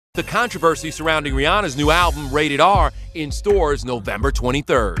The controversy surrounding Rihanna's new album, Rated R, in stores November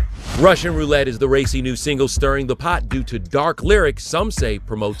 23rd. Russian Roulette is the racy new single stirring the pot due to dark lyrics some say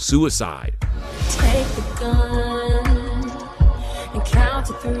promote suicide. Take the gun and count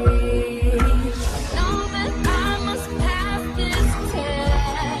to 3. Know that I must pass this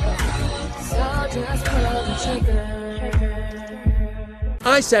test, so just pull the trigger.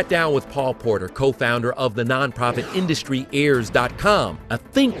 I sat down with Paul Porter, co-founder of the nonprofit IndustryEars.com, a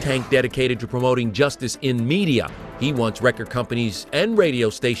think tank dedicated to promoting justice in media. He wants record companies and radio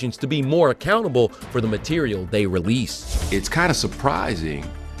stations to be more accountable for the material they release. It's kind of surprising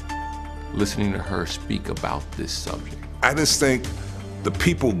listening to her speak about this subject. I just think the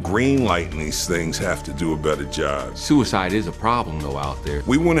people greenlighting these things have to do a better job. Suicide is a problem, though, out there.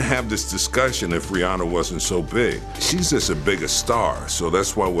 We wouldn't have this discussion if Rihanna wasn't so big. She's just a bigger star, so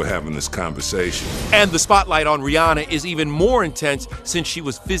that's why we're having this conversation. And the spotlight on Rihanna is even more intense since she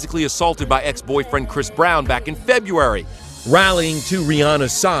was physically assaulted by ex-boyfriend Chris Brown back in February. Rallying to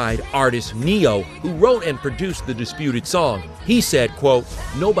Rihanna's side, artist Neo, who wrote and produced the disputed song, he said, quote,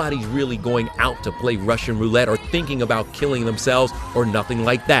 "Nobody's really going out to play Russian roulette or thinking about killing themselves or nothing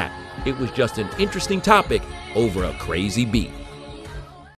like that. It was just an interesting topic over a crazy beat."